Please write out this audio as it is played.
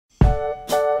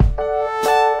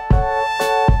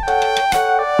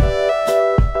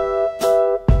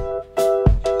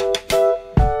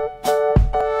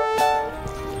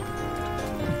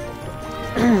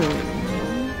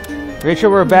Rachel,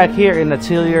 we're back here in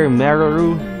Atelier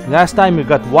Meruru. Last time we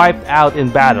got wiped out in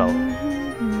battle.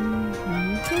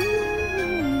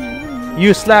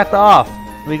 You slacked off.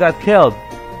 We got killed.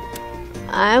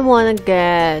 I wanna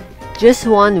get just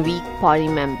one weak party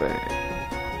member.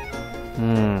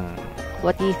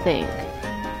 What do you think?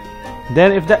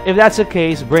 Then if that's the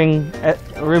case,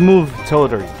 remove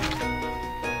Totally.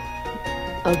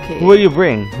 Okay. Who will you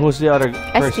bring? Who's the other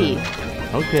person?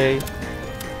 ST. Okay.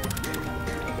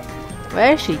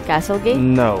 Where is she? Castlegate?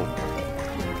 No.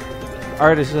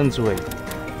 Artisan's Way.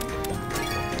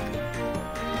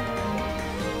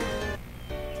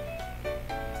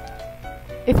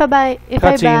 If I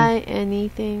buy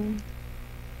anything,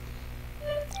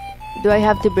 do I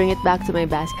have to bring it back to my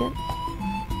basket?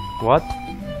 What?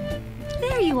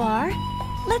 There you are.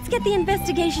 Let's get the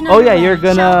investigation Oh yeah, underway, you're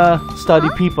gonna shall we? study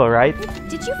people, right?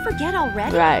 Did you forget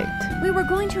already? Right. We were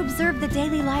going to observe the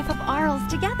daily life of Arls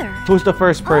together. Who's the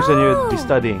first person you'd be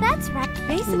studying? That's right.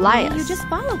 Basically, Lias. you just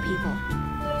follow people.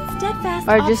 Steadfast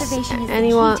Or just observation is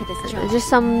anyone, the key to this job. just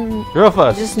some,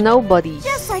 Rufus, just nobody.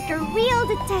 Just like a real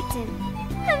detective.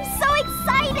 I'm so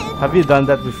excited! have you done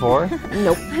that before?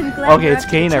 Nope. I'm glad Okay, you're it's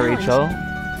up to the Keina, challenge. Rachel.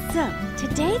 So,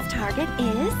 today's target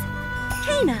is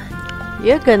Keina.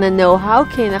 You're gonna know how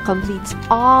Keina completes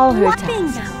all her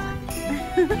Bingo. tasks.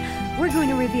 We're going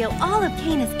to reveal all of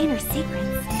Keina's inner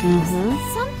secrets.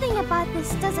 Something about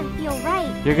this doesn't feel right.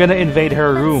 You're gonna invade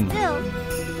her But room. still,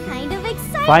 kind of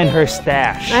excited. Find her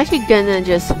stash. Aren't you gonna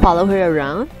just follow her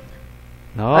around?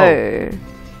 No. Or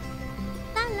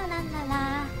La la la la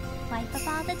la. Wipe up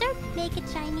all the dirt, make it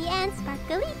shiny and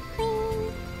sparkly clean.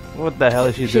 What the hell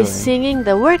is she doing? she's singing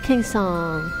the working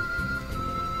song.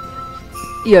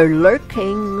 You're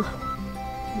lurking,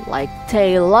 like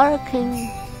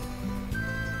lurking.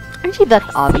 Aren't you that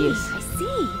obvious? I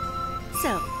see.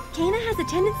 So, Keina has a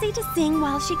tendency to sing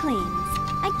while she cleans.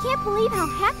 I can't believe how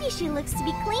happy she looks to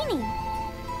be cleaning.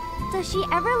 Does she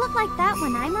ever look like that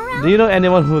when I'm around? Do you know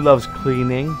anyone who loves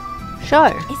cleaning?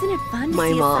 Sure. Isn't it fun to My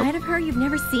see mom. a side of her you've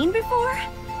never seen before?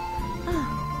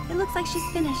 Oh, it looks like she's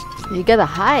finished. You gotta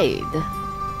hide.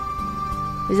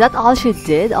 Is that all she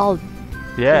did? All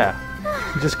Yeah.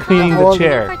 Just cleaning the All-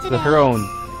 chair. For The today. her own.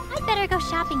 I better go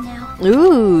shopping now.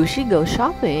 ooh, she goes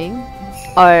shopping,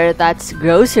 or that's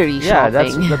grocery Yeah,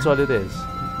 shopping. that's what it is.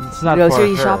 It's not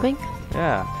grocery for her. shopping.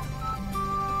 Yeah.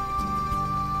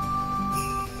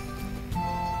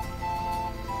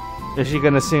 Is she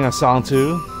gonna sing a song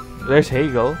too? There's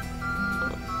Hegel.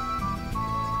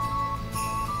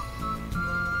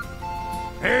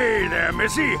 Hey there,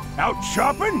 Missy. Out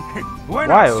shopping? Why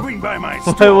Why? not swing by my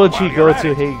store Why would she while go you're at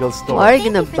to it? Hegel's store? What are you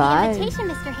Thank gonna you for buy? the invitation,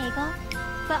 Mr. Hagel.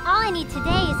 But all I need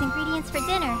today is ingredients for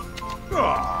dinner.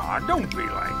 Aw, don't be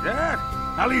like that.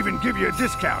 I'll even give you a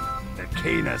discount. The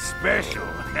Keina special.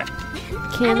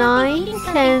 Can I I? would think eating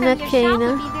something Can I? from your shop Can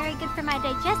would I? be very good for my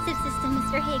digestive system,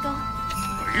 Mr. Hagel.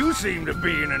 You seem to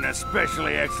be in an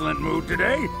especially excellent mood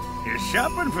today. Is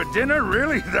shopping for dinner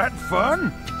really that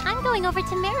fun? I'm going over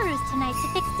to Meruru's tonight to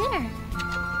fix dinner.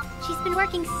 She's been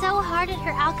working so hard at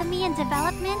her alchemy and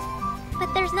development,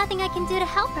 but there's nothing I can do to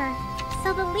help her.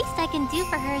 So the least I can do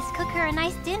for her is cook her a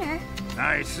nice dinner.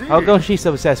 I see. How come she's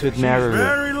obsessed with She's Meruru?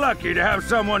 very lucky to have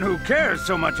someone who cares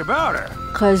so much about her.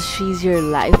 Cause she's your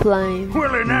lifeline.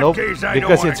 Well, in that Nope, case, I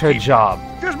because don't it's her keep... job.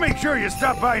 Just make sure you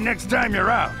stop by next time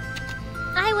you're out.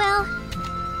 I will.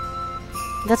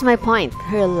 That's my point.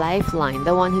 Her lifeline,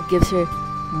 the one who gives her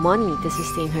money to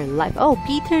sustain her life. Oh,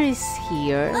 Peter is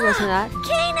here. Wasn't that?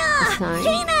 Keina! That's nice.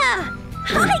 Keina!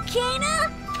 Hi,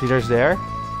 Keina! Peter's there?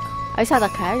 I saw the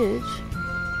carriage.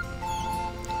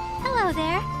 Hello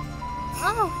there.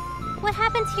 Oh, what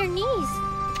happened to your knees?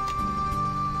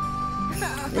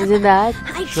 Isn't that?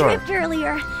 I Sure. tripped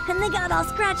earlier, and they got all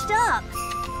scratched up.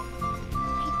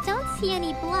 I don't see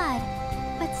any blood.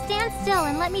 But stand still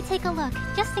and let me take a look,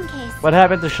 just in case. What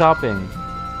happened to shopping?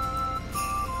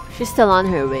 She's still on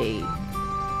her way.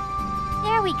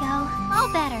 There we go. All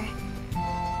better.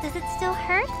 Does it still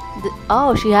hurt?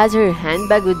 Oh, she has her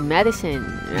handbag with medicine.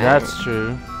 Right. That's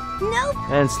true. Nope.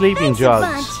 And sleeping Thanks a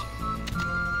bunch. drugs.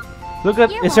 Look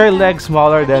at, You're is her welcome. leg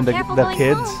smaller But than be the careful going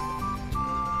kids?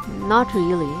 home. Not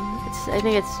really. I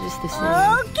think it's just the same.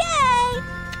 Okay.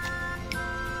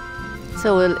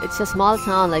 So it's a small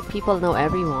town, like people know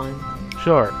everyone.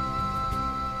 Sure.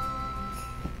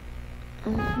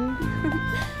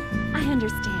 I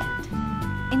understand.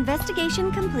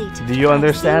 Investigation complete. Do you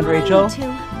understand, I've seen Rachel? what I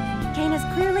need to.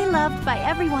 Keina's clearly loved by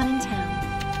everyone in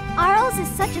town. Arles is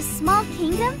such a small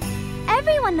kingdom.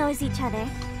 Everyone knows each other.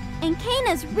 And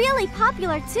Keina's really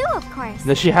popular too, of course.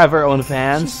 Does she have her own She's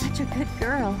fans? such a good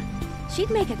girl.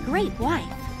 She'd make a great wife.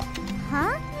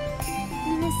 Huh?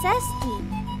 Miss necessity.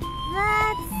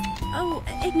 That's... Oh,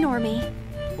 ignore me.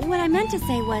 What I meant to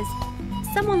say was,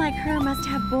 someone like her must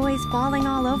have boys falling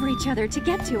all over each other to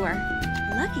get to her.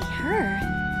 Lucky her.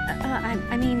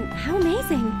 I mean, how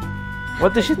amazing.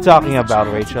 What is she Who talking raised a about, child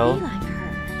to Rachel? be like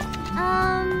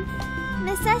her?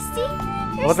 Necessity?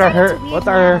 You're What are starting to weird what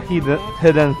are me her out a bit.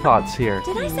 hidden thoughts here?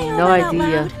 Did I say all No that out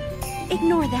idea. loud?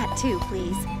 Ignore that too,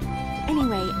 please.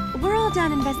 Anyway, we're all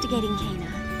done investigating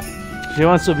Keina. She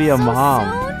wants to be a So mom.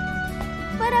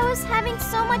 soon? But I was having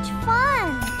so much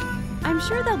fun. I'm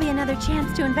sure there'll be another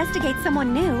chance to investigate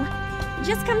someone new.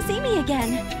 Just come see me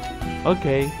again.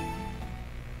 Okay.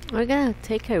 We're gonna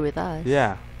take her with us.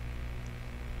 Yeah.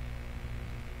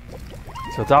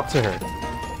 So talk to her.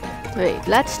 Wait,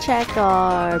 let's check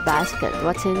our basket.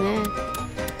 What's in it?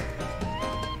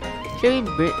 Should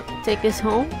we take this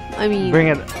home? I mean, Bring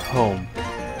it home.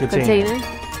 container.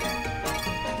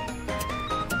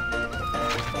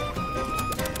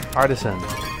 Artisan.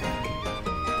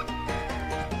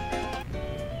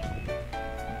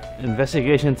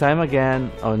 Investigation time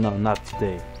again. Oh no, not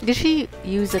today. Did she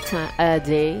use a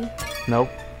day? Nope.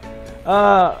 Who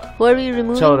are we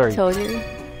removing? Totally.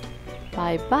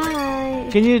 Bye bye.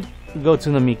 Can you go to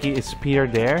Namiki? Is Peter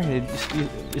there?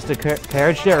 Is the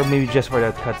carriage there, or maybe just for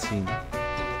that cutscene?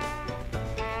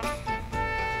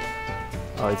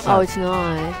 Oh, it's not. Oh, it's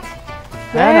not.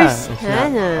 Hannah. Where's It's not.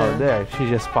 Hannah? Oh, there. She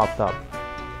just popped up.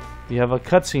 You have a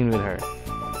cutscene with her.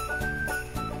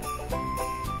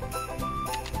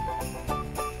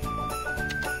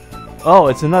 Oh,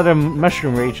 it's another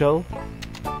mushroom, Rachel.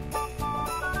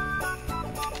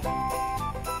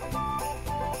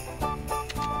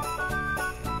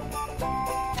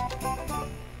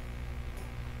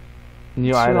 New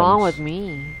What's items. wrong with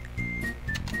me?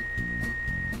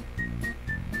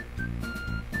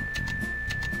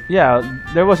 Yeah,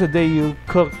 there was a day you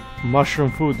cooked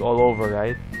mushroom food all over,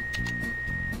 right?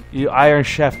 You Iron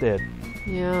Chef'd it.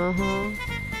 Yeah,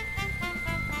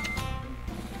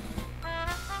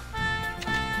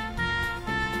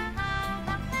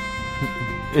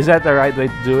 Is that the right way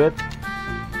to do it?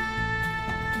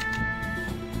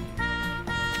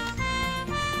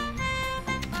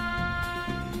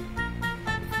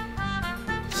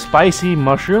 Spicy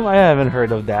mushroom? I haven't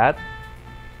heard of that.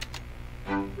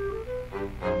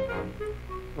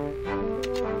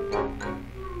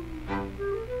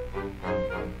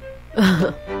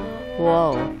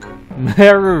 Whoa.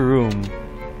 Meruru.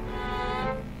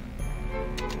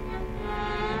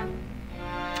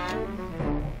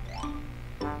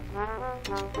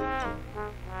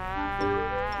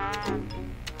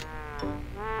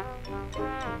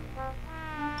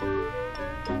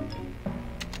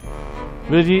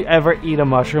 Will you ever eat a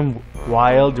mushroom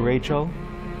wild, Rachel?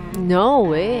 No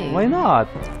way. Why not?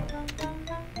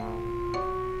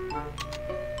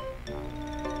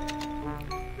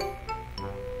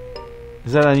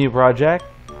 Is that a new project?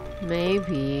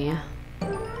 Maybe.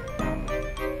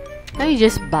 Can you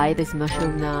just buy this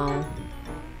mushroom now?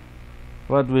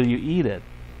 What will you eat it?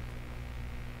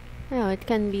 No, it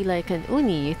can be like an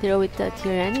uni. You throw it at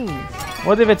your enemies.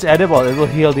 What if it's edible? It will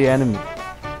heal the enemy.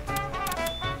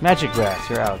 Magic grass,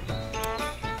 you're out.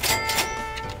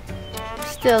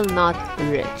 Still not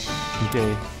rich.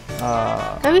 Okay.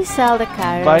 Can we sell the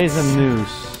carrots? Buy some news.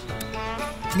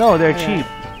 No, they're Alright.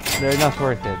 cheap. They're not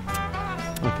worth it.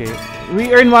 Okay.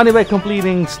 We earn money by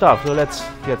completing stuff, so let's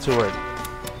get to work.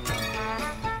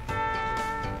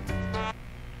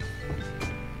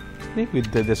 I think we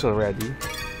did this already.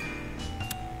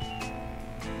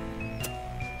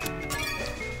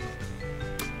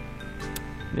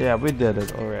 Yeah, we did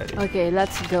it already. Okay,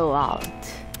 let's go out.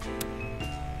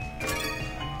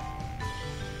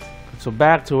 So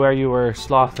back to where you were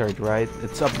slaughtered, right?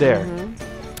 It's up there.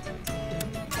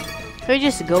 Can we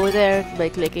just go there by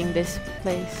clicking this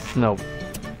place? No.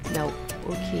 No.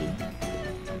 Okay.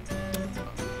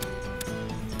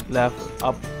 Left,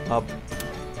 up, up.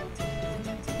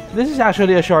 This is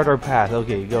actually a shorter path.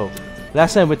 Okay, go.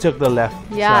 Last time we took the left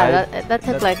Yeah, side. that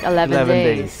took That- like 11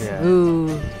 days. yeah.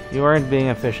 Ooh. You weren't being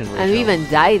efficient, Rachel. And we even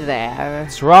died there.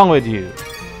 What's wrong with you?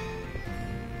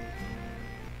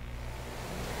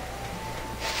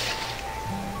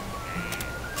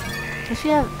 Does she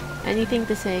have anything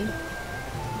to say?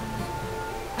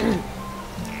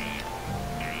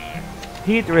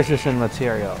 Heat resistant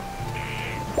material.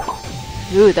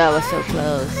 Ooh, that was so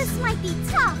close. This might be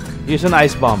tough. Use an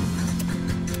ice bomb.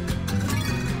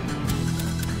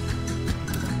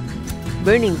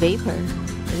 Burning vapor.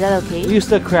 Is that okay? Use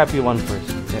the crappy one first.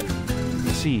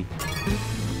 Yeah. C.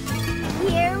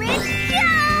 Here it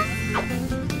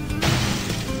comes.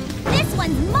 This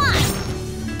one's mine.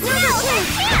 Now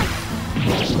that's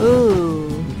it.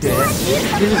 Ooh.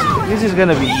 Okay. This is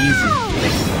gonna be easy.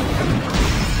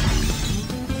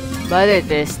 But it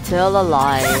is still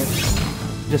alive.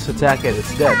 Just attack it,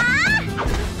 it's dead.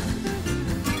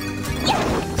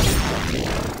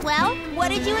 Well, what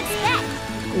did you expect?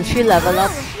 Will she level up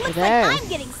Looks there? like I'm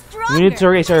getting stronger. We need to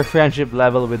raise our friendship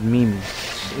level with Mimi.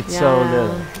 It's so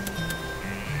little.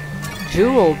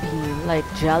 Jewel beam, like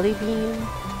jelly beam.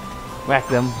 Whack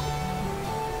them.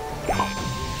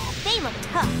 They look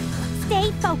tough.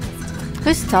 Stay focused.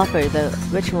 Who's tougher?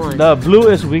 Which one? The blue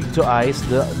is weak to ice,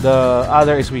 the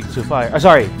other is weak to fire.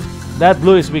 Sorry, that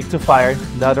blue is weak to fire,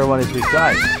 the other one is weak to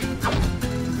ice.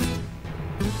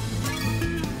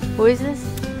 Who is this?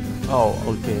 Oh,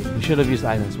 okay. You should have used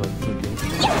items, but okay.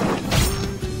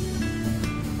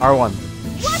 R1.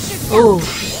 Ooh.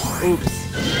 Oops.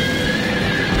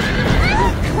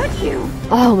 Could you?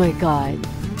 Oh my god.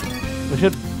 We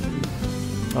should.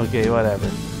 Okay, whatever.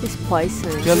 He's poison.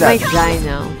 Kill He that. might die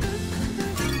now.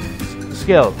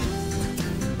 Skill.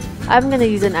 I'm gonna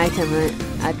use an item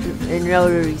in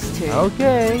Rory's turn.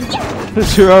 Okay.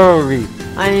 Rory.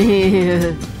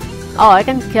 Oh, I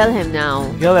can kill him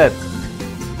now. Kill it.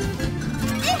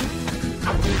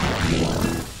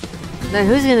 Then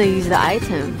who's gonna use the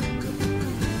item?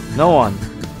 No one.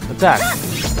 Attack.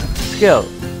 Skill.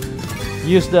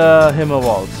 Use the Hima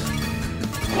Waltz.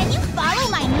 Can you follow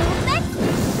my movement?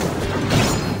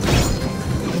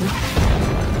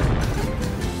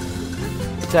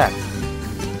 Attack.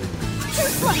 Too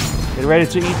slow. Get ready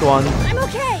to eat one. I'm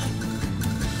okay.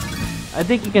 I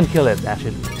think you can kill it,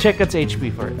 actually. Check its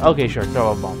HP first. Okay, sure.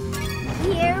 Throw a bomb.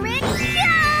 Here it comes.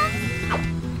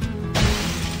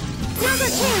 Number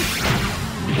 2.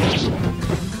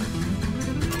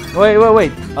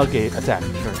 Wait. Okay, attack.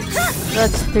 Sure.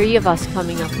 That's 3 of us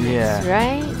coming up next, Yeah.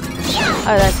 right?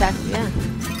 Oh, that's actually, yeah.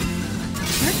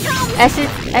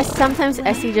 Sometimes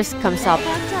Essie just comes up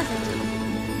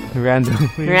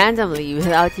Randomly. randomly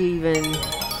without you even...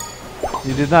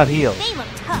 You did not heal. They look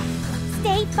tough.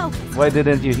 Stay focused. Why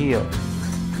didn't you heal?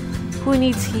 Who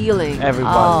needs healing?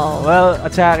 Everybody. Oh. Well,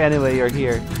 attack anyway. You're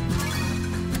here.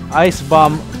 Ice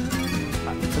bomb.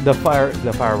 The fire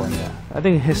one. Yeah. I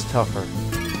think he's tougher.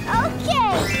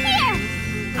 Okay, here.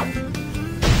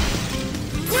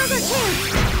 Number 2.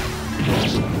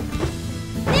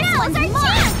 This one's our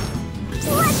chance.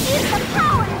 Let's use the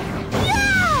power. Go!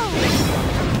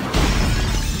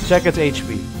 Check its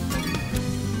HP.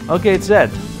 Okay, it's dead.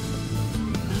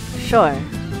 Sure.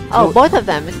 Oh, both of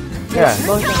them. Yeah.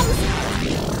 Both of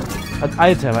them. An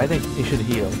item. I think you should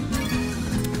heal.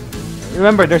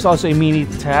 Remember, there's also a mini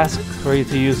task for you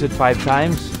to use it 5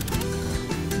 times.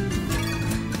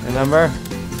 Remember?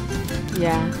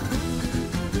 Yeah.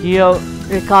 Heal.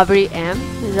 Recovery M?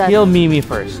 Is that... Heal Mimi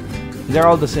first. They're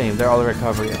all the same. They're all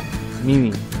recovery M.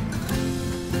 Mimi.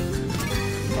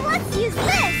 Let's use this.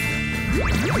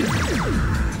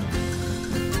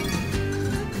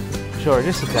 Sure,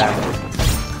 just attack.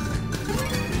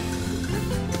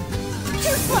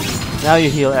 Too slow. Now you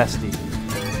heal SD.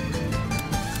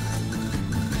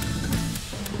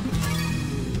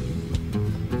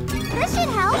 This should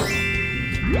help.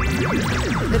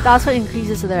 It also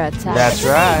increases their attack. That's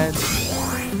right.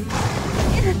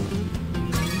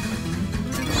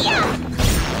 Yeah.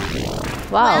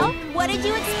 Wow. Well, what did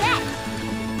you expect?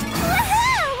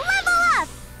 Woohoo! Level up.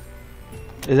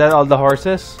 Is that all the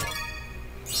horses?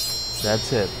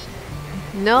 That's it.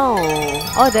 No.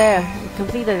 Oh, there. We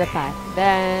completed the path.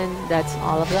 Then that's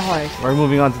all of the horse. We're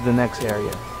moving on to the next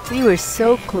area. We were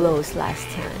so close last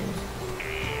time.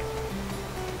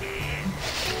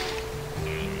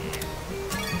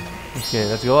 Okay,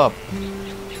 let's go up.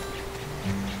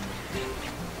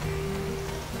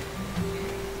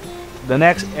 The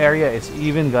next area is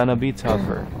even gonna be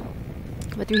tougher.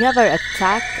 But we have our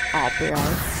attack up,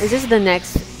 right? Is this the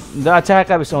next? The attack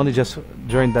up is only just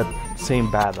during that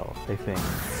same battle, I think.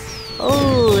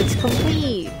 Oh, it's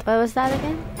complete. What was that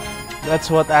again? That's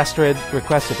what Astrid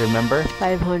requested, remember?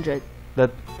 500.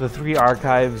 That the 3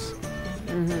 archives.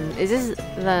 Is this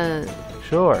the...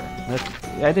 Sure.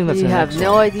 I think that's We the have next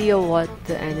no one. idea what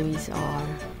the enemies are.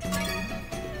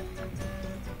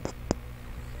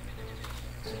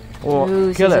 Oh,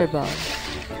 Ooh, kill Caesar it. bug.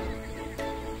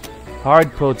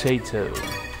 Hard potato.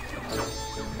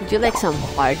 Would you like some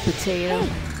hard potato?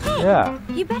 Hey, Yeah.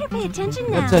 you better pay attention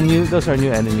now. That's a new. Those are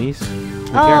new enemies. Be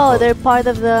Oh, careful. they're part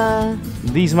of the...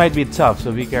 These might be tough,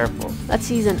 so be careful.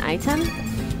 Let's use an item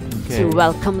Okay. to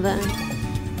welcome them.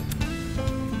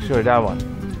 Sure, that one.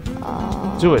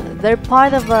 Do it. They're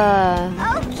part of a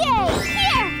Okay,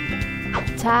 here.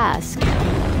 task.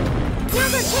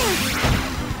 Number 2.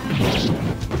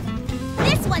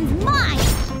 This one's mine.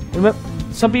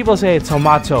 some people say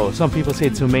tomato, some people say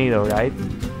tomato, right?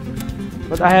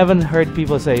 But I haven't heard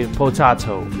people say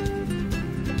potato.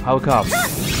 How come?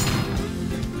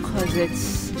 Because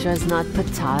it's just not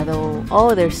potato.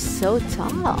 Oh, they're so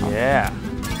tall. Yeah.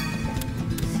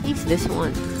 Seize this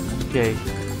one. Okay.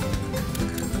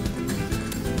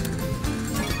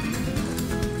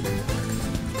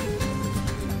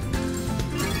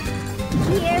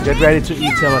 Get ready to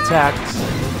eat some attacks.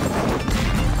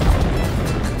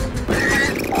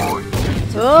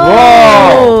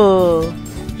 Oh!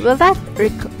 Will that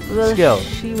will Skill.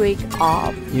 she wake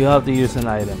up? You have to use an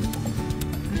item.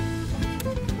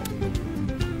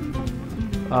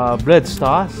 Blitz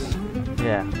toss?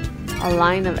 Yeah. A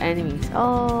line of enemies.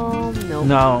 Oh no.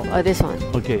 No. Oh, this one.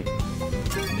 Okay.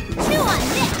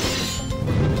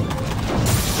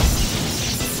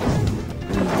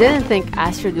 Didn't think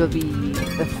Astrid will be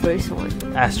the first one.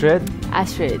 Astrid?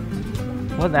 Astrid.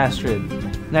 What Astrid?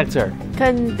 Nectar.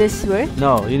 Can this work?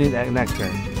 No, you need nectar.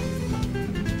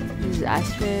 This is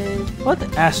Astrid. What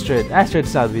Astrid?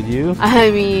 Astrid's not with you. I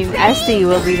mean, Esti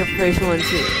will be the first one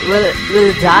to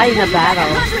will die in a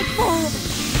battle.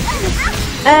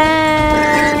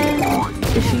 And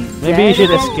is she Maybe you dead?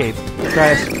 should escape.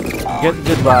 Try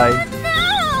goodbye.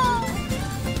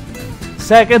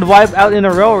 Second wipe out in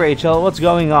a row, Rachel. What's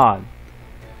going on?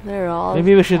 They're all.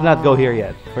 Maybe we should not go here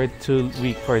yet. We're too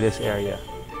weak for this area.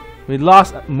 We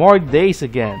lost more days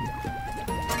again.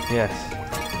 Yes.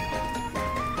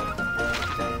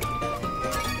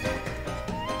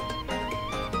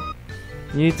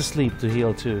 You need to sleep to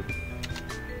heal too.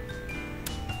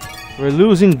 We're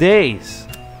losing days.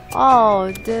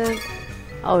 Oh,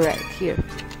 right here.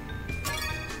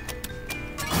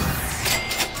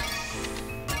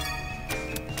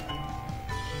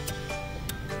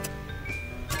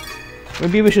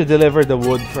 Maybe we should deliver the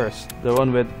wood first. The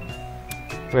one with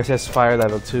where it says fire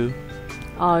level 2.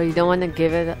 Oh, you don't want to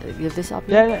give this up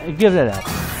Yeah, yet? yeah, give that up.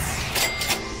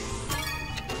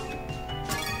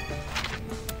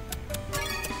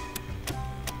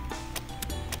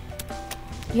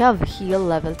 You have heal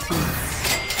level 2.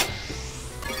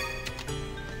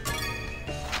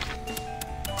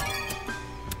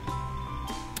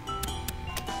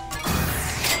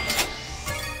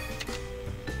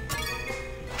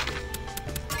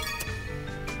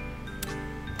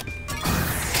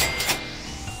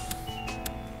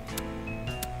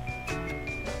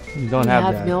 You don't You have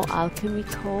have that. no alchemy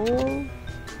coal.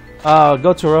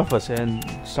 Go to Rufus and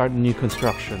start a new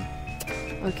construction.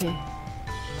 Okay.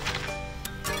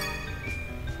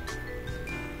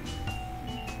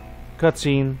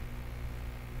 Cutscene.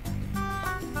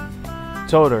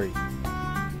 Totally.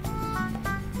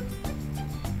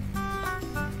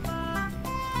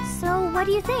 So, what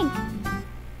do you think?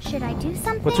 Should I do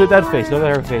something? What's with that or- face? Look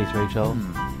at her face, Rachel.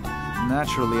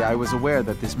 Naturally, I was aware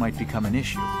that this might become an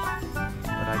issue.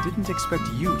 But I didn't expect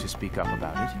you to speak up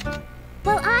about it.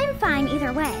 Well, I'm fine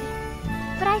either way.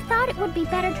 But I thought it would be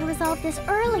better to resolve this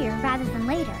earlier rather than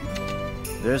later.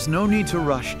 There's no need to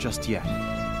rush just yet.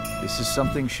 This is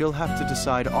something she'll have to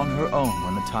decide on her own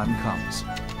when the time comes.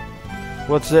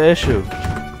 What's the issue?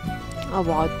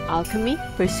 About alchemy?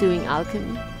 Pursuing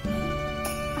alchemy?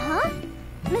 Huh?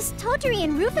 Miss Toturi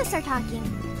and Rufus are talking.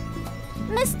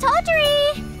 Miss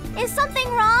Toturi! Is something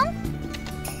wrong?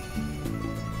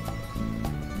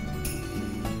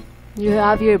 You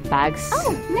have your bags.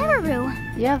 Oh,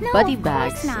 Meruru. You have no, buddy of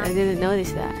course bags. not. I didn't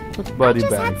notice that. Body I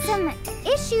just bags. had some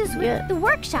issues with Yeah. the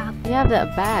workshop. You have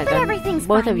that bag. But on everything's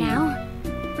both fine of you. now.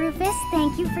 Rufus,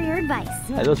 thank you for your advice.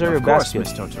 Yeah, those are your Of course,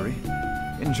 baskets. Miss Toturi.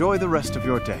 Enjoy the rest of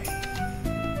your day.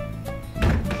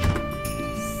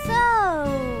 So,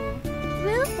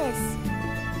 Rufus,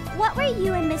 what were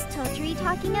you and Miss Toturi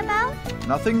talking about?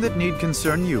 Nothing that need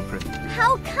concern you, Prince.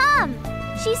 How come?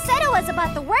 She said it was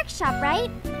about the workshop, right?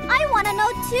 I want to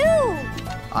know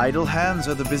too. Idle hands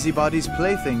are the busybody's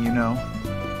plaything, you know.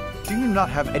 Do you not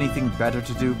have anything better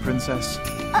to do, Princess?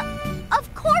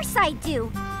 Of course I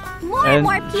do. More And and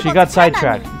more people she got depend on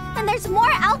sidetracked. me, and there's more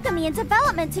alchemy and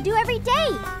development to do every day.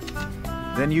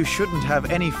 Then you shouldn't have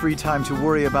any free time to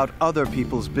worry about other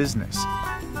people's business.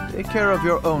 Take care of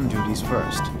your own duties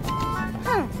first.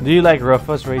 Do you like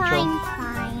Rufus, Rachel?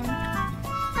 Fine.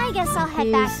 I guess I'll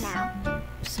head back He's- now.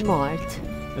 Smart.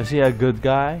 Is he a good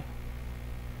guy?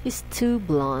 He's too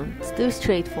blunt. Too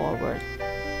straightforward.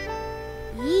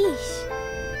 Yeesh.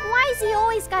 Why is he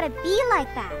always gotta be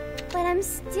like that? But I'm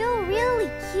still really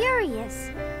curious.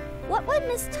 What would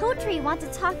Miss Totri want to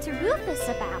talk to Rufus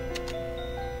about?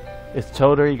 Is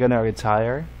Toturi gonna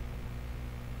retire?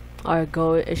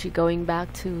 Is she going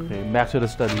back to... Okay, back to the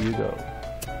study you go.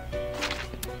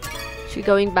 She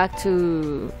going back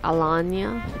to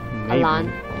Alanya? Maybe.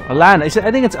 Alan? Alana.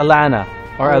 I think it's Alana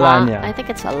or Alanya. I think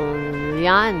it's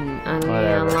Alyan.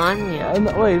 Whatever. Alanya.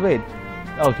 No, wait.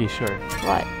 Okay, sure.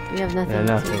 What? We have nothing. Yeah,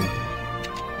 nothing.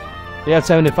 You have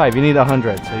 75. You need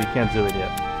 100, so you can't do it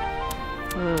yet.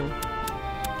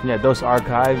 Yeah, those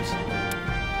archives.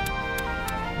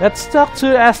 Let's talk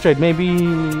to Astrid. Maybe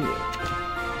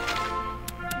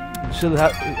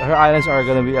her islands are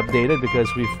gonna be updated because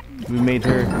we made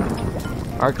her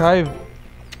archive.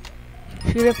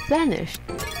 She replenished.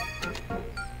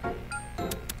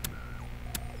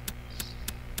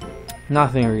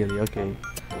 Nothing really. Okay.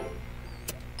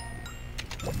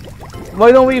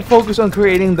 Why don't we focus on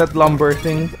creating that lumber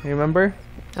thing? Remember?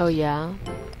 Oh yeah.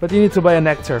 But you need to buy a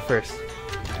nectar first.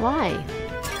 Why?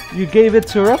 You gave it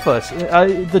to Rufus,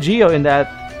 the Geo in that.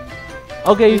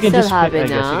 Okay, you can still just have pick,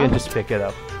 it I guess you now? can just pick it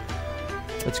up.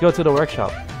 Let's go to the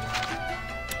workshop.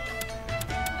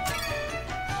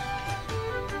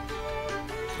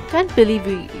 Can't believe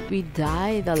we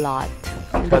died a lot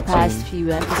in the Cutscene. past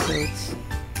few episodes.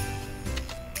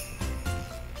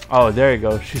 Oh, there you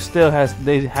go. She still has.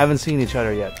 They haven't seen each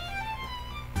other yet.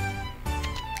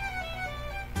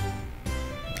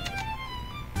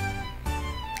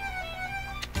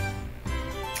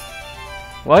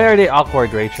 Why are they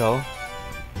awkward, Rachel?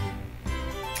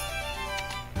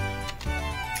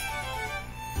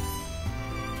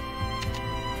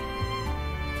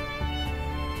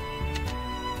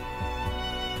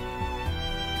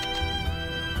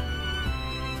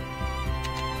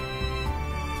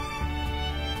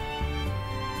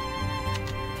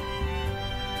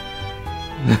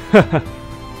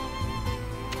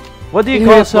 What do you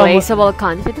call someone? Irreplaceable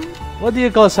confidence? What do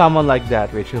you call someone like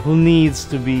that, Rachel, who needs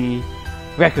to be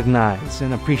recognized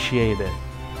and appreciated?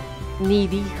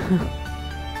 Needy.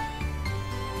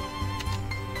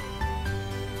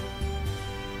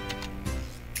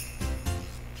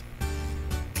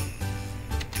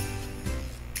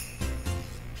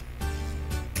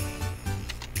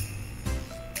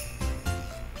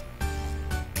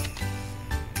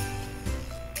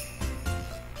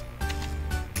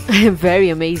 I'm very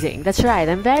amazing. That's right,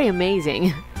 I'm very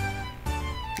amazing.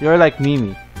 You're like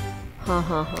Mimi. Ha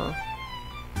ha ha.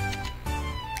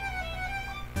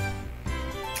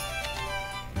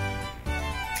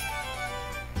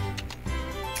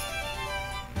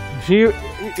 You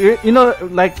know,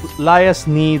 like Lias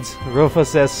needs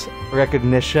Rufus's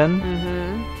recognition.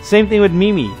 Same thing with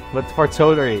Mimi, but for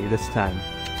Totally this time.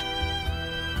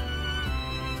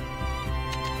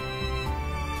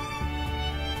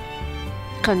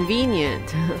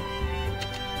 Convenient.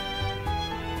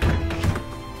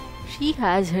 She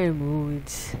has her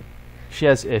moods. She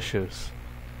has issues.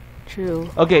 True.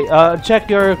 Okay, check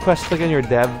your quest again, your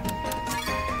dev.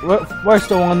 Where's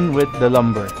the one with the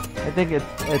lumber? I think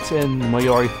it's in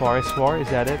Mayori Forest War. Is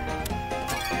that it?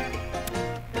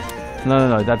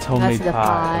 No, that's homemade the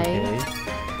pie. Okay.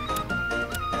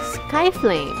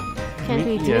 Skyflame. Can't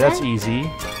we do Yeah, that? that's easy.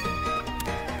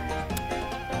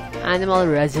 Animal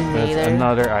That's resonator.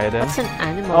 another item. What's an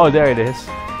animal? Oh, there it is.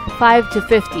 5 to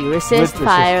 50. Resist With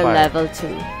fire, fire. level 2.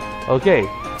 Okay,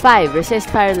 5. Resist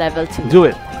fire level 2. do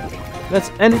it. I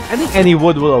think any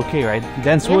wood will okay, right?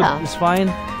 Dense wood Yeah. is fine.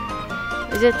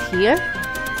 Is it here?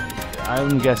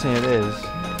 I'm guessing it is.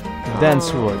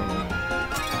 Dense Oh. wood.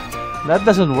 That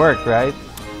doesn't work, right?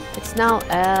 It's now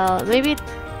L. Maybe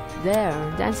there.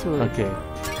 That's wood. Okay.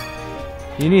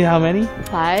 You need how many?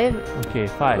 5. Okay,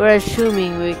 5. We're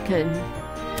assuming we can.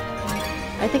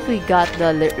 I think we got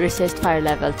the resist fire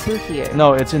level 2 here.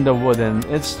 No, it's in the wooden.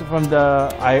 It's from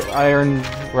the iron,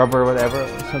 rubber, whatever.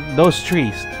 So those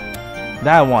trees.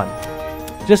 That one.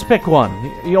 Just pick one.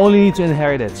 You only need to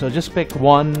inherit it. So just pick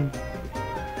one.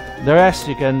 The rest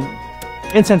you can...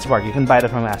 Incense bark, you can buy that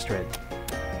from Astrid.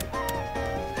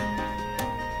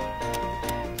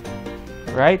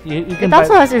 Right? You It can also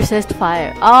buy... has resist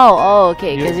fire. Oh,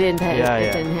 okay, You- because it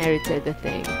yeah. inherited the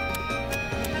thing.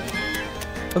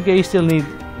 Okay, you still need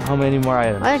how many more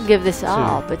items? I'll give this Two.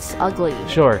 up. It's ugly.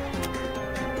 Sure.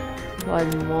 One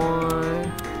more.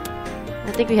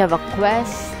 I think we have a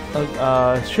quest.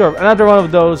 Sure. Another one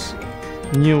of those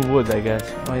new wood, I guess.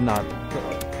 Why not?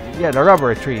 Yeah, the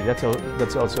rubber tree.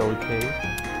 That's also okay.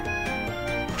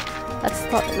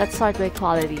 Let's start by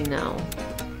quality now.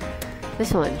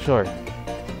 This one. Sure.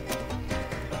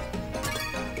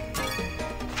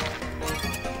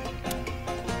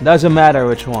 Doesn't matter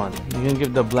which one. You can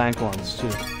give the blank ones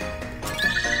too.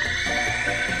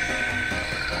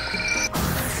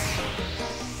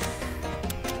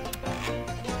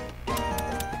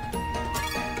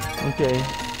 Okay.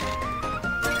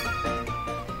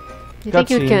 You think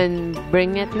you Cutscene. can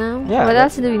bring it now? Yeah, What that-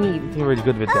 else do we need? I think we're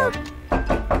good with that.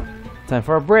 Time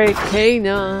for a break.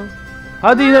 Keina.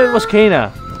 How do you know it was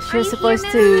Keina? She was Are you supposed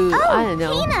here, to. Meruru? I don't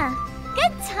know. Keina,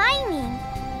 good timing.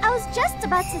 I was just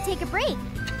about to take a break.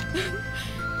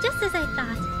 Just as I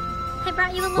thought. I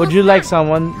brought you a little Would you like snack.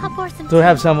 someone I'll pour some to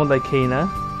have someone like Keina?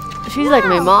 She's like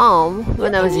my Wow. mom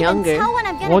when I was You can even younger. tell when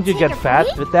I'm gonna Won't you take get a fat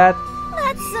break? with that?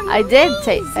 That's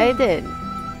amazing. I did.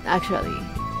 Actually.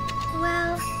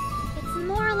 Well, it's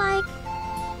more like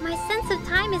my sense of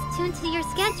time is tuned to your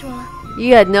schedule.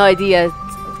 You had no idea.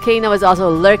 Keina was also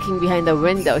lurking behind the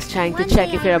windows trying to One check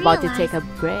day if I you're about to realized take a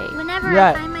break. Whenever I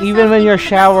Yeah, find myself even when you're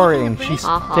thinking about showering, taking a she's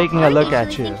Uh-huh. taking a break, look I'm at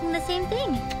usually you. thinking the same thing.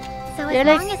 So They're as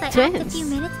like long as I act a twins. few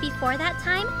minutes before that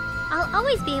time, I'll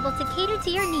always be able to cater to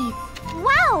your needs.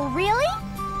 Wow, really?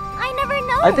 I never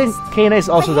noticed. I think Keina is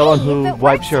also the But one hey, who if it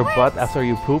wipes works, your it butt works. after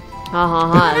you poop.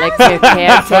 Like your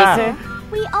caretaker.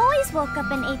 We always woke up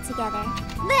and ate together.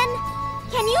 Then,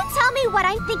 can you tell me what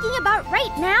I'm thinking about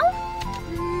right now?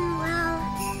 Well,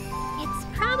 it's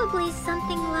probably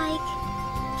something like,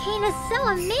 Keina's so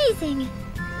amazing.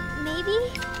 Maybe?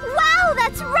 Wow,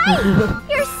 that's right!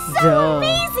 You're so Duh.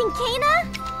 amazing, Keina!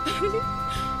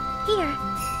 Here,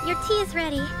 your tea is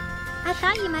ready. I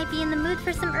thought you might be in the mood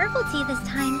for some herbal tea this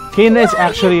time. Keina is Wow,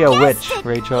 actually you a guessed witch, it.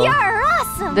 Rachel. You're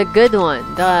awesome! The good one,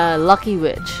 the lucky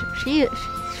witch. She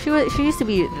used to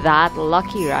be that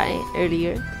lucky, right?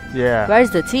 Earlier. Yeah,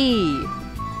 Where's the tea?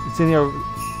 it's in your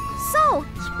So,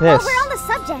 while piss. we're on the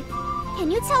subject,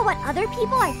 can you tell what other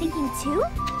people are thinking too?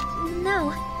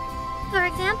 No. For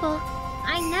example,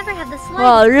 I never have the slightest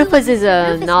Well, clue Rufus what is Mr.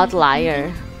 a Rufus not might be liar.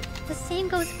 thinking. The same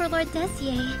goes for Lord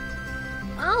Desier.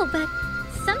 Oh, but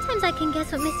sometimes I can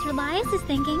guess what Mr. Elias is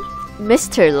thinking.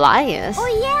 Mr. Lias. Oh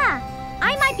yeah,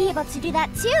 I might be able to do that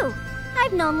too.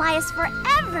 I've known Lias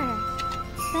forever.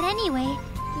 But anyway,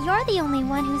 you're the only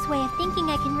one whose way of thinking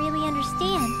I can really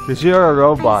understand. Because you're a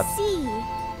robot. I see.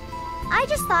 I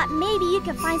just thought maybe you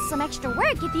could find some extra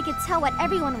work if you could tell what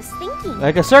everyone was thinking.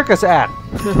 Like a circus act.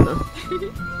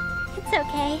 It's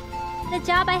okay. The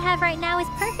job I have right now is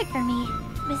perfect for me.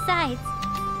 Besides,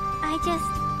 I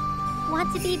just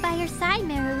want to be by your side,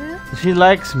 Meruru. She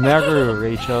likes Meruru,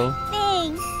 Rachel.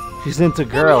 Thanks. She's into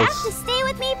Then you girls. have to stay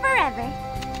with me forever.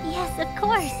 Yes, of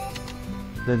course.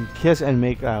 Then kiss and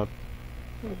make out.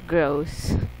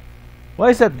 Gross. Why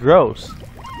is that gross?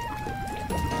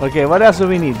 Okay, what else do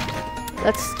we need?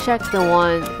 Let's check the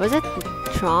one. Was it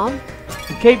Trump?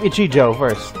 Cape Ichijo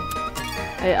first.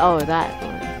 Oh, that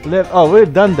one. Oh,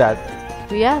 we've done that.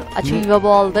 Yeah,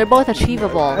 achievable. They're both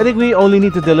achievable. I think we only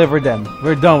need to deliver them.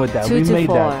 We're done with that. 2 We to made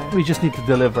 4. that. We just need to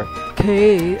deliver.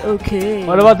 Okay.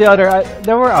 What about the other?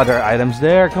 There were other items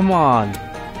there. Come on.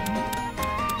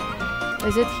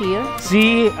 Is it here?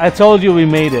 See, I told you we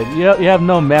made it. You have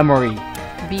no memory.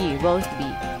 B, both B.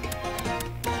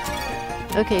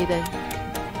 Okay then.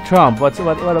 Trump. What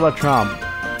about Trump?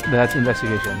 That's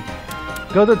investigation.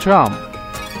 Go to Trump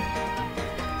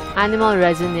Animal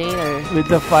resonator. with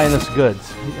the finest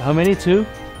goods. How many? 2?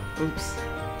 Oops.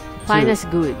 Finest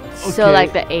goods. Okay. So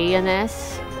like the A and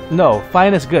S. No,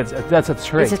 finest goods. That's a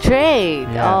trait. It's a trade.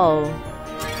 Yeah. Oh.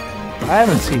 I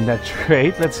haven't seen that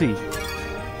trait. Let's see.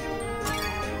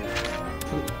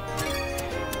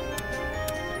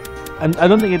 And I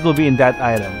don't think it will be in that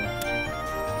item.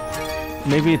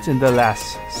 Maybe it's in the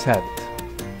last set.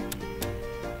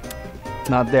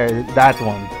 Not there. That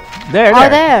one. There. Oh,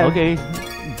 there. Okay.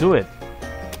 Do it.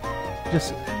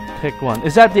 Just pick one.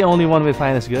 Is that the only one with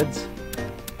finest goods?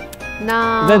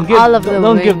 No. Then give. all of them.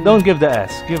 Don't give the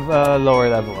S. Give a lower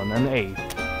level one, an A.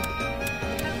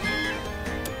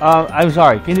 I'm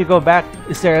sorry. Can you go back?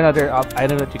 Is there another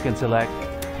item that you can select?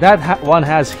 That one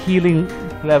has healing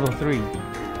level 3.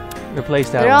 Replace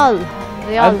that They're one.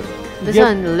 They all. Um, This give-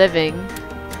 one living.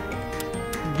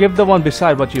 Give the one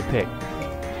beside what you picked.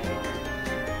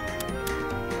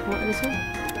 What this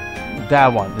one?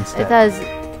 That one instead. It has.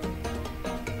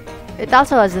 It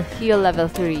also has a heal level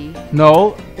 3.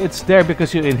 No, it's there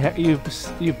because you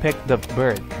picked the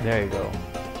bird. There you go.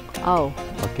 Oh.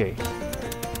 Okay.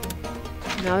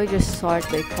 Now we just sort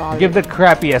by quality. Give the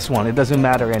crappiest one. It doesn't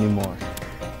matter anymore.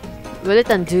 Will it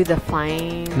undo the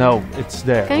fine? No, it's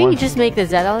there. Can you Once- just make the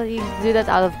Zettel? You do that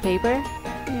out of paper?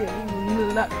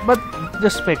 But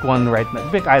just pick one right now.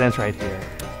 Pick items right here.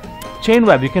 Chain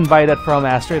web. You can buy that from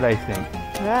Astrid, I think.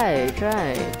 Right,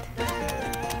 right.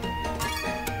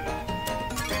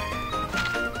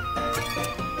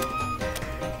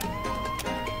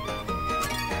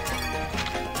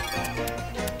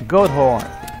 Goat horn.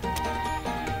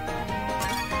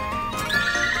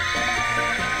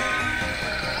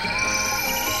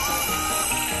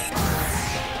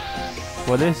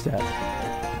 What is that?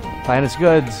 Finest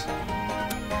goods.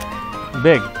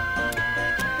 Big.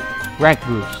 Rank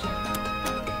boost.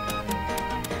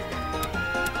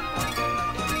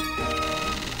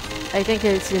 I think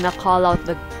it's gonna call out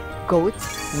the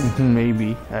goats.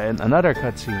 Maybe. And another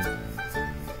cutscene.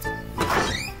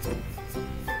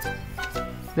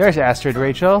 There's Astrid,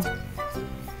 Rachel.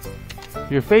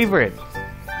 Your favorite.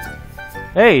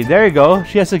 Hey, there you go.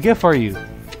 She has a gift for you.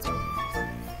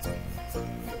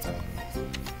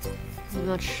 I'm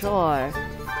not sure.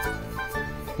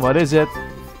 What is it?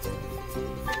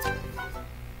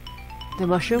 The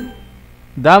mushroom?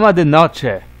 Dama de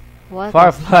Noche. What?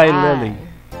 Firefly is that? Lily.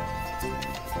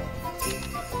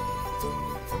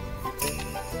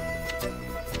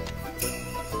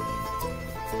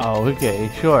 Oh,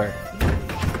 okay, sure.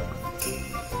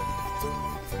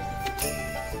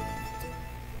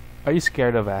 Are you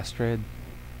scared of Astrid?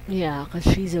 Yeah, because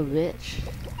she's a witch.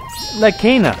 Like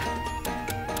Keina.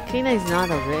 Keina is not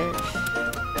a witch.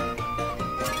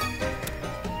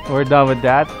 We're done with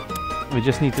that. We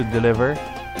just need to deliver.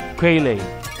 Quayle.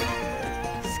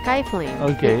 Skyflame.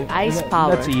 Okay. With ice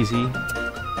power. That's easy.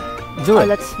 Do Oh, it.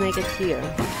 let's make it here.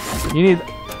 You need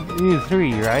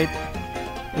 3, right?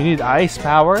 You need ice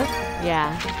power?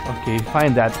 Yeah. Okay,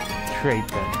 find that trait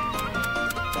then.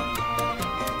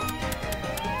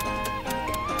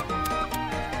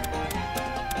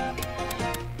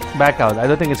 Back out. I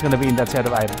don't think it's gonna be in that set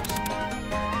of items.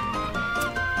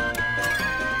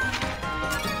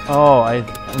 Oh, I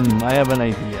have an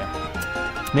idea.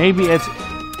 Maybe it's...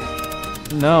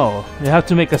 No, you have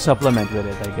to make a supplement with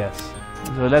it, I guess.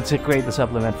 So let's create the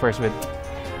supplement first with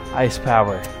ice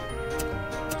power.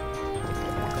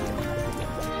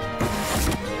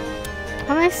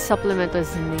 How many supplement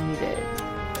was needed?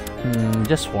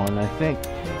 Just one, I think.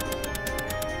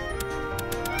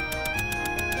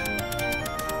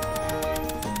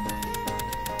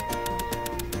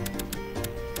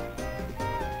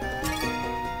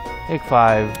 Take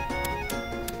 5.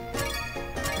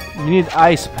 You need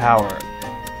ice power.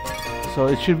 So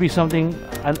it should be something...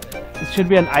 it should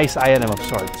be an ice item of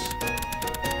sorts.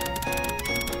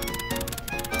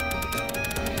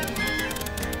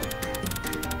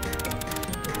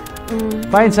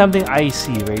 Find something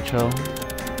icy, Rachel.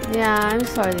 Yeah, I'm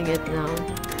starting it now.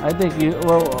 I think you...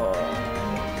 Well...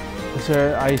 is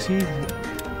there icy?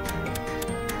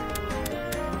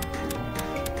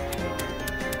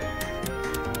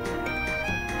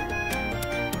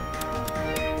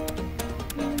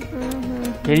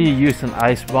 Can you use an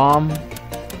ice bomb?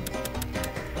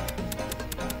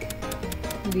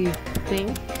 Do you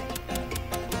think?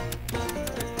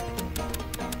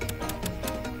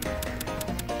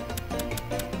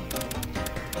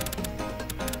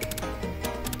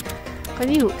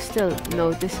 Can you still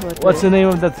notice What's the name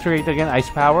of that trait again? Ice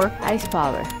power? Ice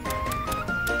power.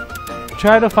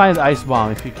 Try to find ice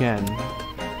bomb if you can.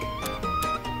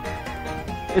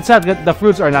 It's not good. The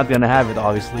fruits are not gonna have it,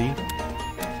 obviously.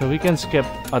 So we can skip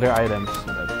other items.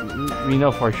 We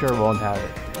know for sure won't have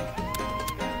it.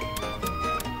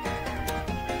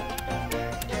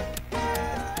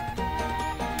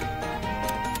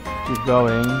 Keep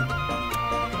going.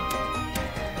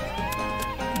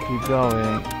 Keep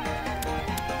going.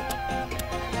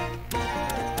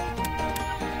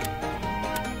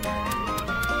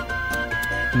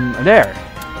 There.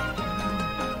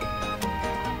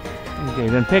 Okay,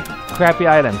 then pick crappy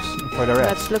items for the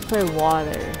rest. Let's look for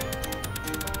water.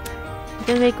 You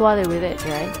can make water with it,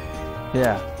 right?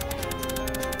 Yeah.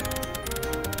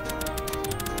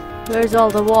 Where's all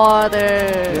the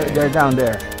water? They're down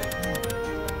there.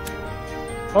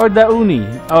 Or the uni.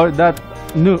 Or that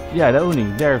new. Yeah, the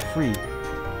uni. They're free.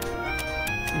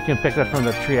 You can pick that from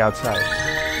the tree outside.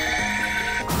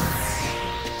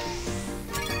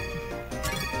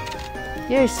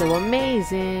 You're so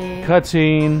amazing.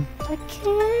 Cutscene.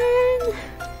 Again.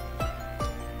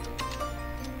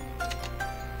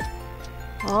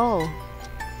 Oh.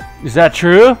 Is that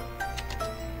true?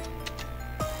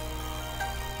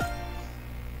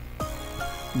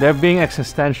 They're being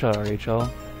existential, Rachel.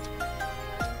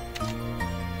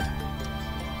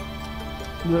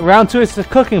 Round 2 is the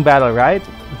cooking battle, right?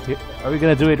 Are we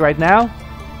gonna do it right now?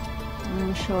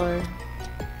 I'm sure.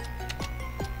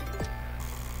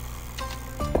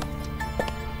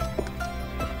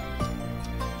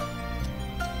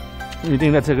 You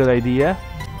think that's a good idea?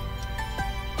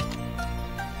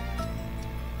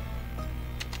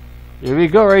 Here we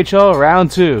go, Rachel. Round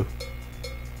 2.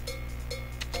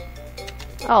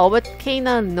 Oh, but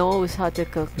Keina knows how to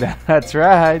cook. That's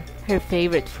right. Her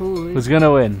favorite food. Who's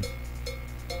gonna win?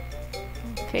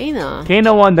 Keina.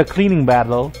 Keina won the cleaning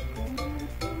battle.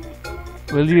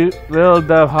 Will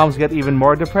the homs get even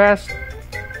more depressed?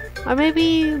 Or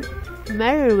maybe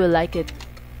Meruru will like it.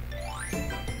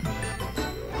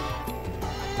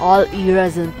 All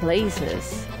eras and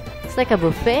places. It's like a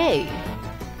buffet.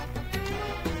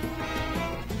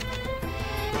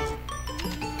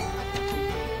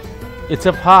 It's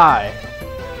a pie.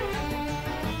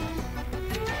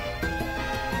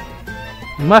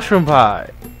 Mushroom pie.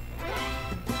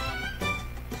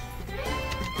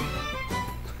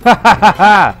 Ha ha ha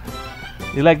ha!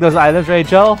 You like those items,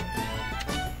 Rachel?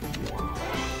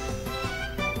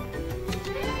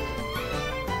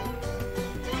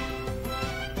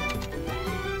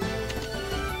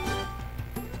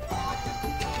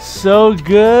 So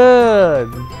good!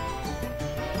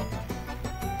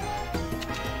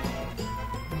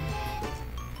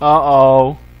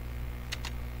 Uh-oh.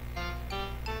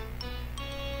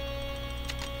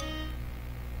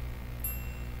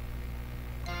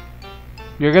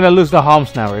 You're gonna lose the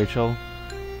homs now, Rachel.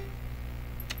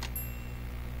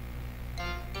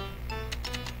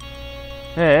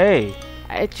 Hey!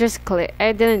 I just click.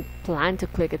 I didn't plan to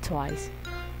click it twice.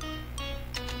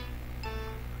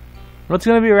 What's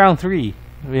gonna be round 3?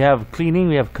 We have cleaning,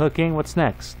 we have cooking. What's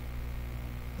next?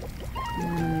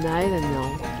 I don't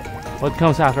know. What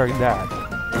comes after that?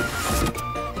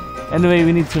 Anyway,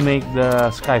 we need to make the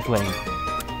sky flame.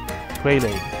 Quayle.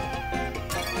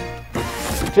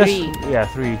 Three. Yeah,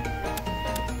 3.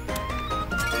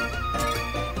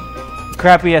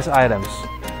 Crappiest items.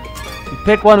 You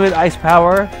pick one with ice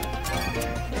power.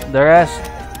 The rest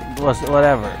was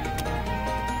whatever.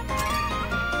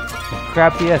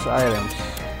 Crappiest items.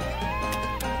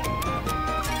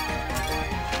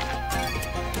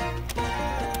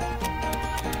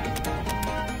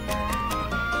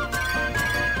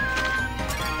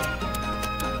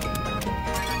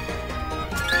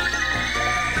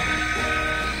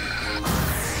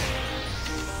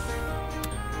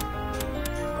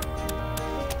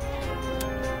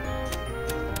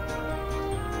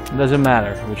 Doesn't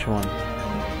matter which one.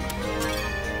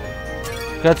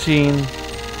 Cutscene.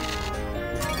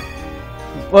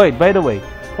 Wait, by the way,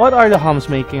 what are the homs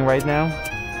making right now?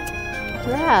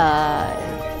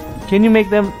 Right. Can you make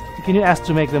them? Can you ask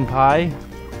to make them pie?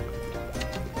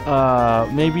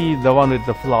 Maybe the one with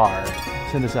the flour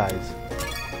synthesized.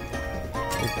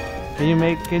 Can you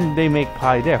make? Can they make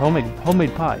pie there?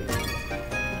 Homemade pie.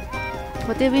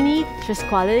 What do we need? Just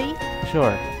quality?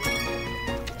 Sure.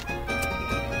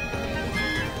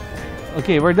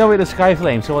 Okay, we're done with the sky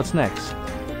flame. So what's next?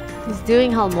 He's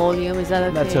doing Halmolium. Is that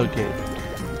okay? That's okay.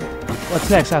 What's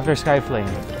next after sky flame?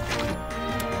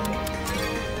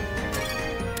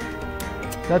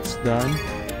 That's done.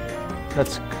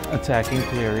 That's attacking,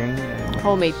 clearing.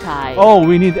 Homemade pie. Oh,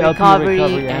 we need LP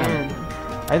recovery and...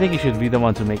 I think you should be the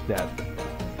one to make that.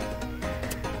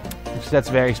 Because that's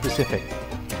very specific.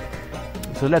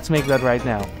 So let's make that right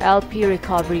now. LP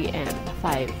recovery and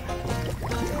 5.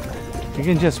 You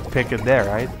can just pick it there,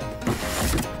 right?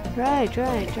 Right.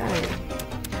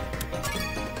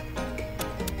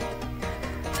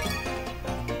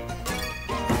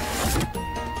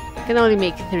 Can only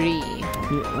make 3.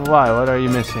 Why? What are you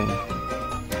missing?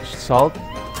 Salt?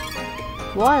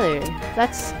 Water.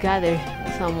 Let's gather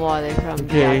some water from the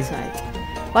Okay. outside.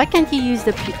 Why can't you use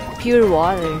the pure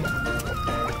water?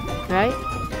 Right?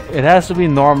 It has to be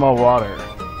normal water.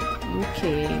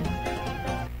 Okay.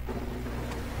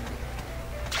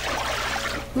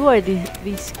 Who are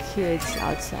these kids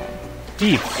outside?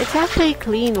 Thieves. It's actually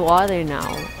clean water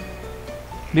now.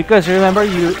 Because remember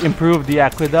you improved the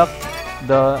aqueduct,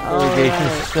 the irrigation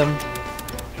right. system.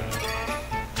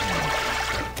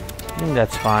 I think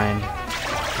that's fine.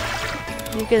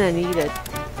 You're gonna need it.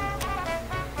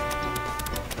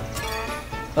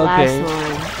 Okay. Last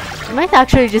one. You might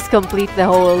actually just complete the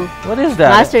whole What is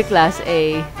that? Masterclass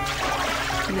A.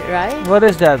 Right? What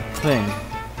is that thing?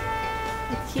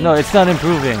 No, it's not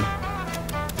improving.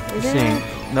 Isn't Sing. it?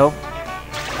 Nope.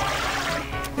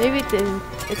 Maybe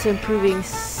it's improving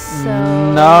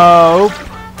so... Nope.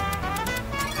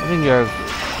 I think you're...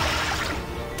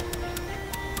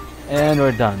 And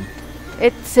we're done.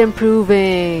 It's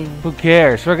improving. Who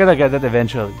cares? We're gonna get that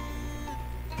eventually.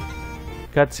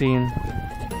 Cutscene.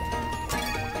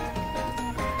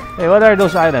 Hey, what are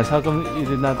those items? How come you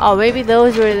did not... Oh, maybe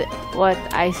those were what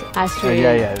Oh, Astrid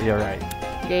yeah, you're right.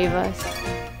 gave us.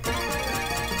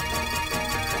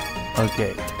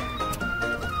 Okay.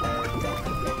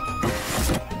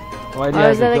 Why do you Oh,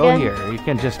 have is to that go again? here? You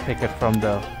can just pick it from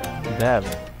the dev.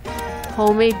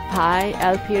 Homemade pie,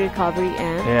 LP recovery,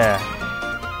 and... Yeah.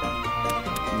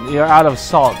 You're out of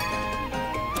salt.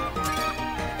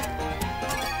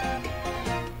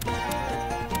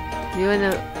 You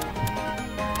wanna...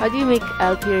 How do you make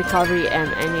LP recovery M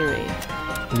anyway?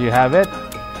 Do you have it?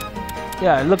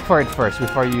 Yeah, look for it first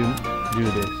before you do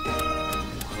this.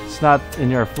 It's not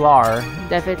in your flour.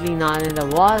 Definitely not in the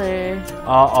water.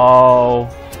 Uh-oh.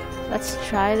 Let's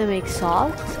try to make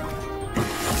salt.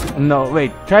 No,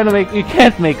 wait. Try to make... You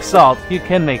can't make salt. You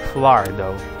can make flour,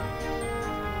 though.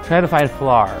 Try to find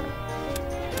flour.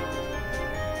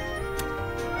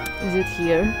 Is it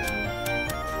here?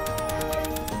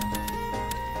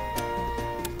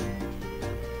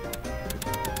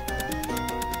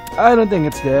 I don't think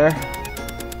it's there.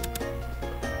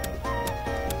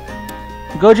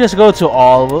 Just go to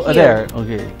all. There.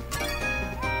 Okay.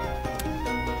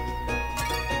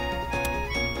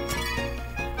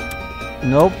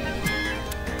 Nope.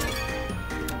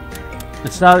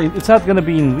 It's not gonna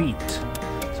be in wheat.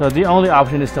 So the only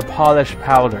option is the polished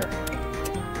powder.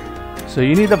 So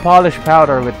you need the polished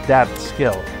powder with that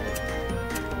skill.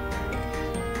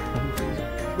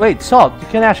 Wait, salt. You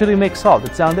can actually make salt.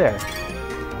 It's down there.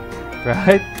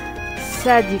 Right?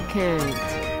 Said you can't.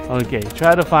 Okay,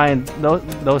 try to find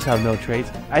those have no traits.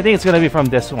 I think it's gonna be from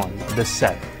this one, this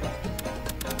set.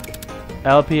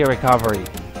 LP recovery.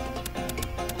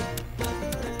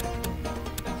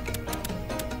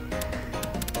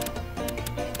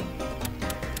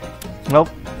 Nope.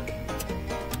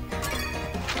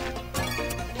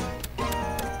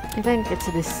 I think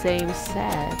it's the same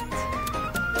set.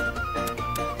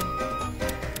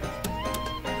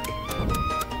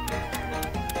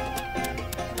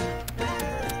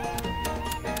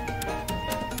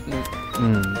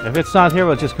 If it's not here,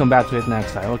 we'll just come back to it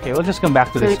next time. Okay, we'll just come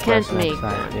back to So this we can't first next make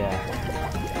time. that.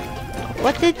 Yeah.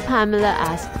 What did Pamela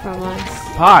ask from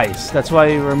us? Pies. That's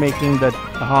why we're making the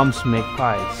Homs make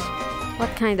pies.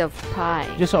 What kind of pie?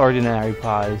 Just ordinary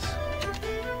pies.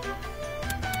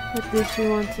 What did she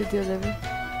want to deliver?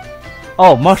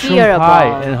 Oh, mushroom Sierra pie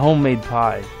ball. and homemade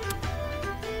pie.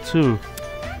 2.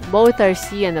 Both are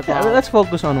C and above. Yeah, let's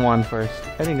focus on one first.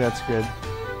 I think that's good.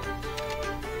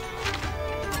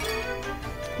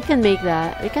 We can make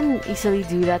that. We can easily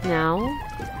do that now.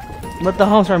 But the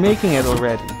Homs are making it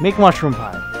already. Make mushroom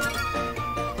pie.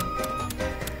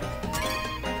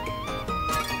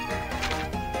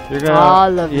 You're gonna.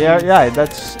 All of yeah, these. yeah.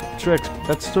 That's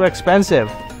too expensive.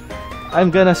 I'm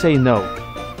gonna say no.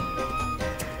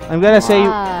 I'm gonna say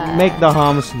Why? make the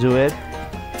Homs do it.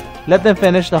 Let them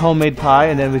finish the homemade pie,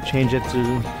 and then we change it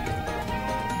to.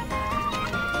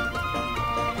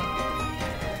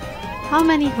 How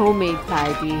many homemade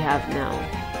pie do you have now?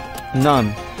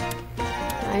 None.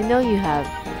 I know you have.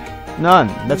 None.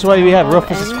 That's why we have Oh,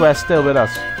 Rufus's any? quest still with us.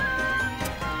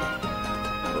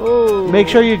 Oh. Make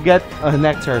sure you get a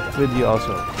nectar with you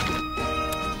also.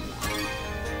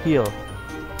 Heal.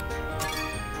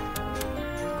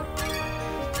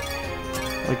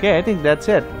 Okay, I think that's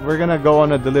it. We're gonna go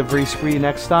on a delivery spree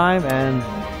next time and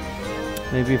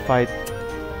maybe fight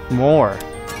more.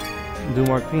 Do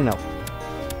more cleanup.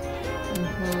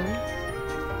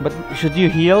 But should you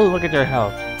heal? Look at your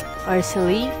health. Or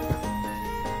sleep?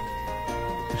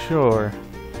 Sure.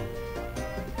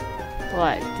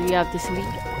 What? Do you have to sleep?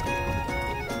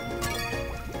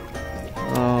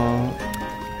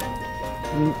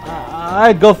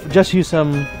 I'd go just use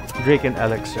some Draken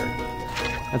Elixir.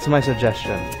 That's my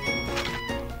suggestion.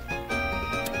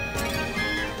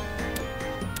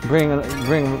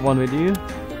 Bring one with you.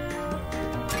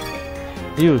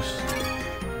 Use.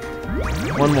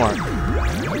 One more.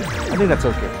 I think that's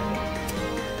okay.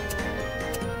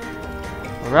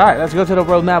 Alright, let's go to the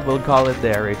world map. We'll call it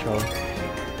there, Rachel.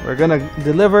 We're gonna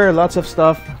deliver lots of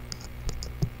stuff.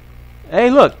 Hey,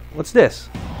 look! What's this?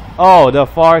 Oh, the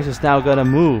forest is now gonna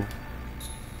move.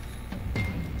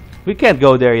 We can't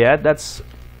go there yet. That's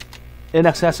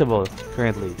inaccessible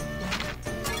currently.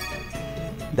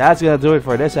 That's gonna do it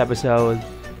for this episode.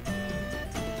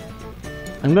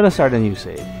 I'm gonna start a new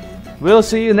save. We'll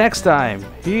see you next time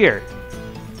here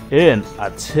in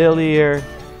Atelier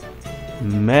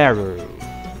Meruru.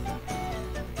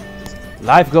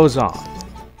 Life goes on.